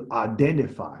values to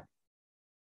identify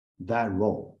that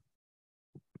row.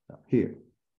 Here,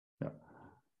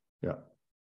 yeah.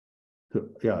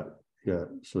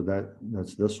 So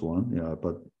that's this one, yeah.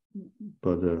 But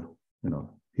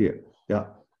here, yeah.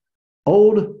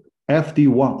 Old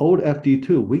FD1, old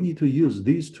FD2. We need to use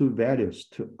these two values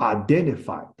to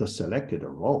identify the selected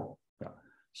row. Yeah.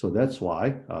 So that's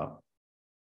why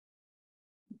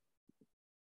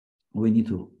we need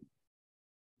to,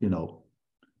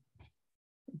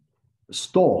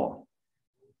 store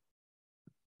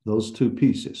those two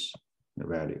pieces, the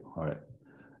value. All right.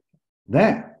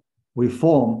 Then we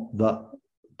form the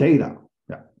data,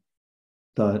 yeah,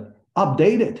 the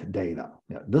updated data.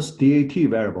 Yeah, this DAT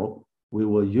variable, we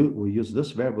use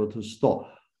this variable to store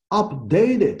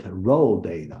updated row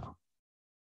data.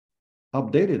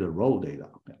 Updated row data.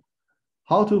 Yeah.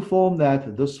 How to form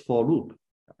that? This for loop.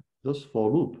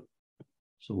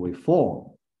 So we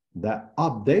form that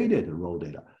updated row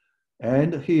data.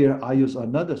 And here I use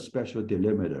another special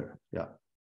delimiter, yeah,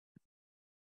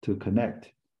 to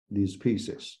connect these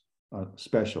pieces.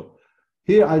 Special.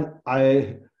 Here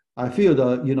I feel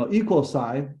the equal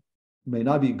sign may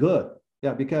not be good.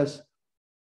 Yeah, because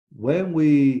when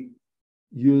we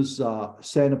use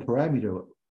send parameter,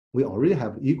 we already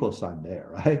have equal sign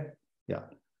there, right? Yeah.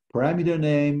 Parameter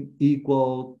name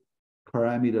equal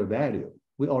parameter value.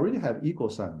 We already have equal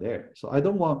sign there. So I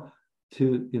don't want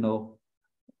to,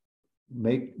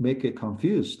 make it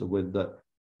confused with the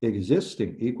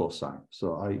existing equal sign.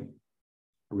 So I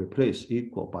replace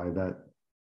equal by that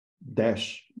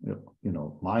dash,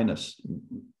 minus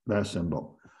that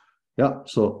symbol. Yeah.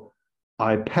 So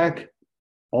I pack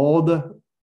all the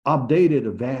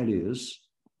updated values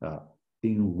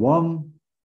in one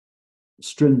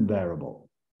string variable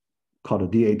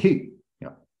called DAT.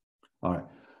 Yeah. All right.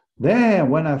 Then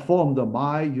when I form the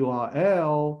my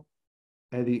URL,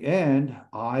 at the end,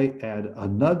 I add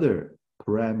another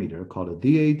parameter called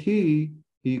DAT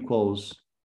equals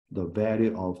the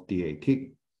value of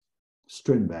DAT,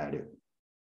 string value.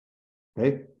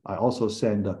 Okay. I also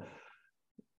send the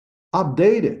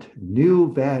updated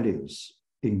new values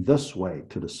in this way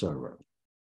to the server.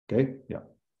 Okay. Yeah.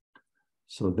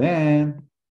 So then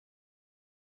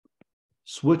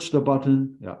switch the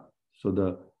button. Yeah. So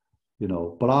the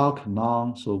block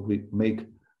none. So we make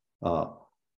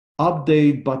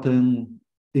update button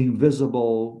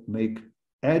invisible, make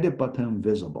edit button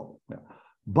visible. Yeah.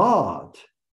 But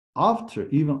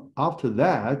even after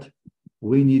that,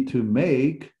 we need to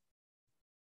make,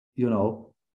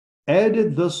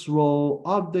 edit this row,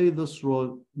 update this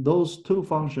row, those two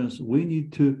functions, we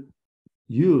need to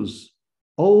use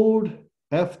old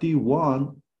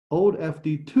FD1, old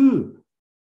FD2,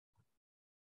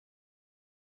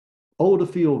 old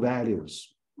field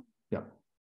values. Yeah.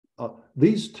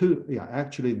 these two,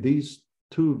 actually these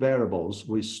two variables,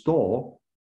 we store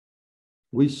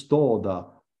the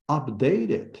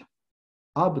updated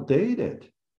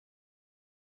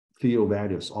field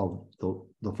values of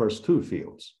the first two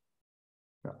fields.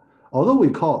 Although we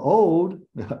call old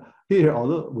here,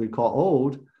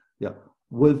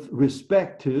 with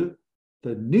respect to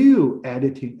the new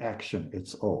editing action,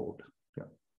 it's old.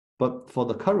 But for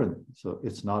the current, so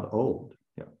it's not old.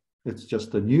 It's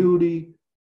just the newly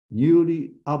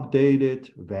updated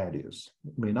values.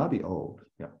 It may not be old.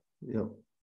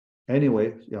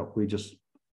 Anyway, we just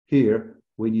here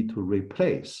we need to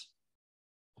replace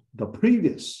the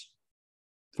previous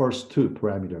first two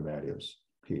parameter values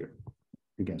here.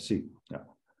 You can see.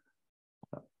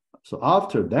 So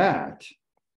after that,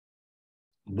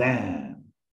 then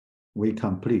we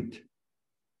complete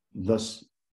this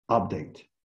update.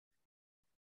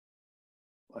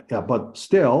 But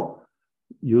still,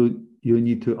 you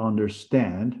need to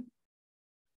understand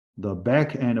the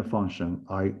back-end function.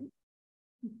 I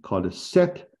call it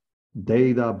set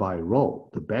data by row,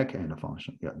 the back-end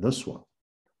function. This one.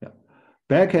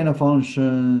 Back-end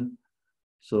function,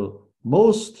 so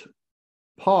most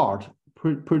part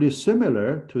pretty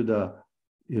similar to the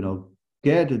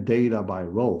get data by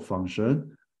row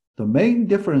function. The main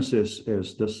difference is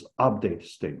this update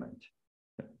statement.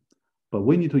 But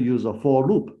we need to use a for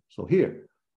loop. So here,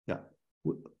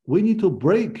 we need to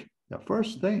break.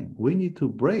 First thing, we need to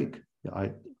break.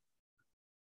 I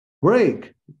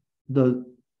break the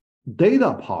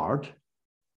data part,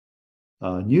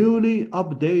 newly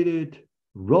updated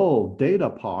row data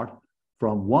part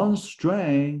from one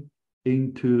string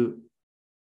into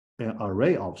an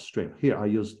array of string. Here I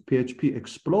use PHP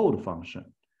explode function.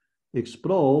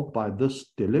 Explode by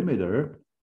this delimiter,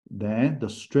 then the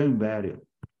string value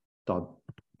 $dat.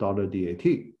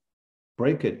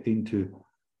 Break it into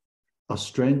a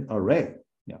string array.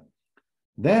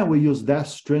 Then we use that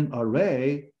string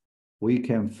array, we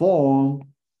can form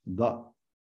the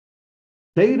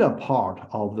data part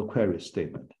of the query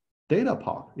statement. Data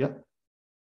part,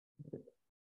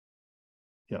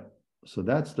 so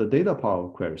that's the data part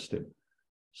of query statement.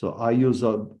 So I use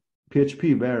a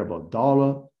PHP variable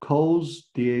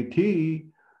 $codes.dat.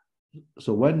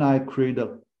 So when I create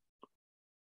a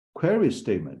query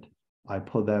statement, I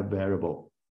put that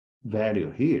variable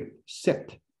value here,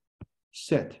 set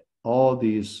all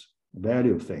these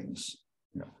value things.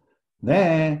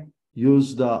 Then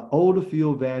use the old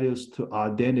field values to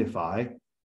identify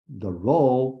the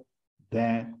row,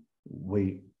 then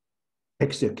we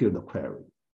execute the query.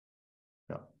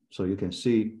 So you can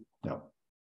see,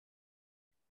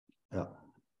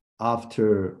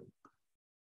 after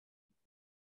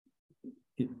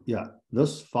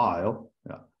this file,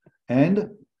 and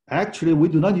actually we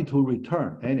do not need to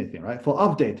return anything, right? For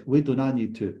update, we do not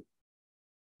need to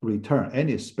return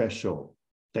any special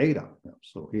data.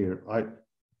 So here I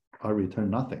return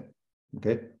nothing.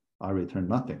 Okay, I return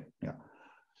nothing.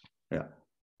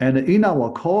 And in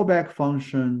our callback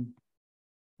function,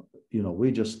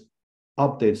 we just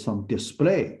update some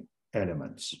display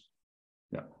elements.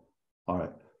 All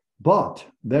right. But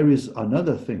there is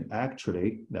another thing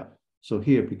actually. So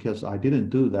here, because I didn't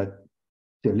do that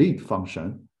delete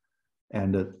function,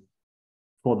 and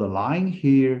for the line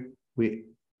here,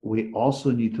 we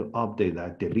also need to update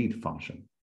that delete function.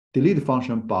 Delete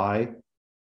function by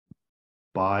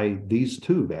these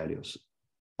two values,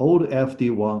 old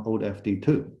FD1, old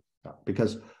FD2,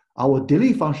 because our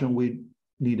delete function, we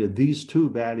needed these two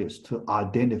values to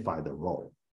identify the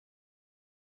row.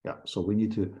 So we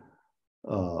need to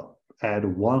add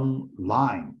one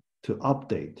line to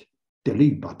update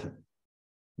delete button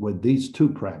with these two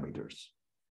parameters.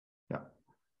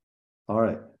 All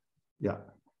right.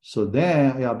 So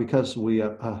then, because we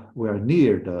are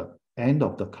near the end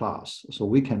of the class, so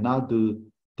we cannot do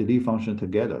delete function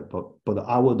together, but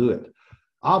I will do it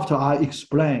after I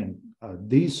explain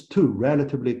these two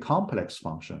relatively complex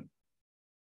functions.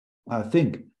 I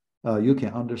think you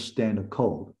can understand the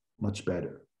code much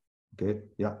better. Okay,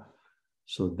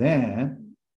 so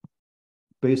then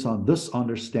based on this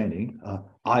understanding,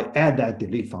 I add that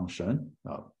delete function.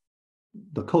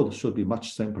 The code should be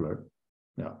much simpler.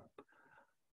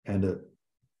 And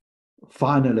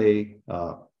finally,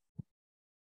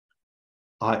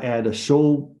 I add a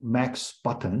show max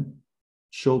button.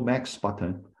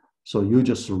 So you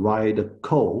just write the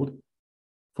code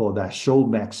for that show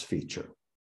max feature.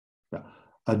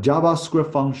 A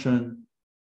JavaScript function,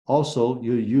 also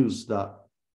you use the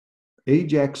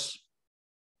AJAX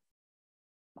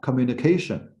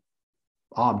communication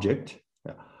object,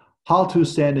 how to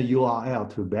send a URL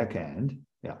to backend.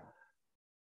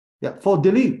 Yeah, for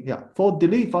delete, yeah, for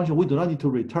delete function, we do not need to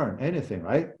return anything,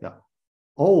 right? Yeah.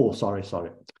 Oh, sorry.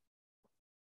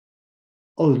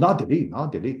 Oh, not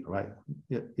delete, right?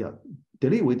 Yeah.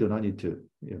 Delete, we do not need to,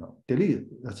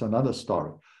 delete, that's another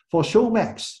story. For show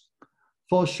max,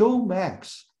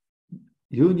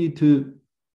 you need to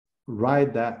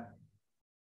write that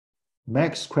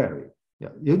max query. Yeah,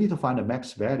 you need to find a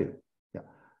max value. Yeah.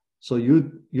 So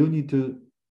you need to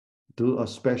do a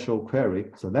special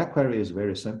query. So that query is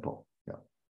very simple. Yeah.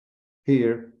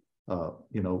 Here,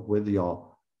 with your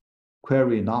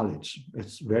query knowledge,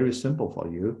 it's very simple for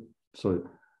you. So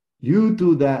you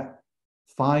do that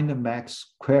find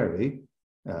max query,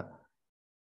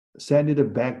 send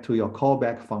it back to your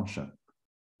callback function.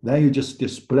 Then you just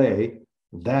display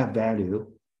that value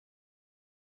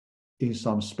in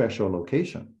some special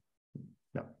location.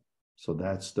 Yeah. So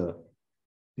that's the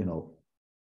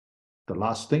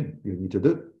last thing you need to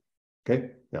do.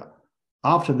 Okay. Yeah.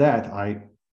 After that, I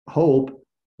hope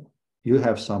you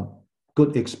have some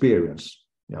good experience,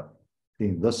 yeah,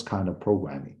 in this kind of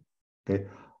programming. Okay.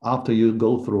 After you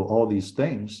go through all these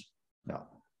things, yeah.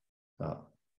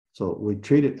 So we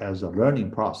treat it as a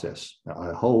learning process.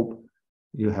 I hope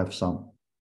you have some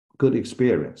good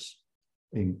experience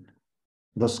in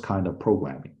this kind of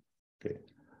programming. Okay.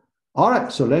 All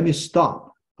right. So let me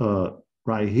stop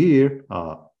right here,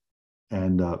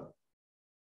 and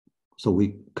so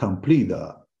we complete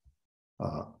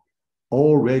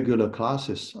all regular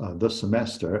classes this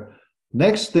semester.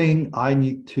 Next thing, I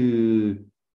need to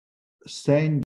send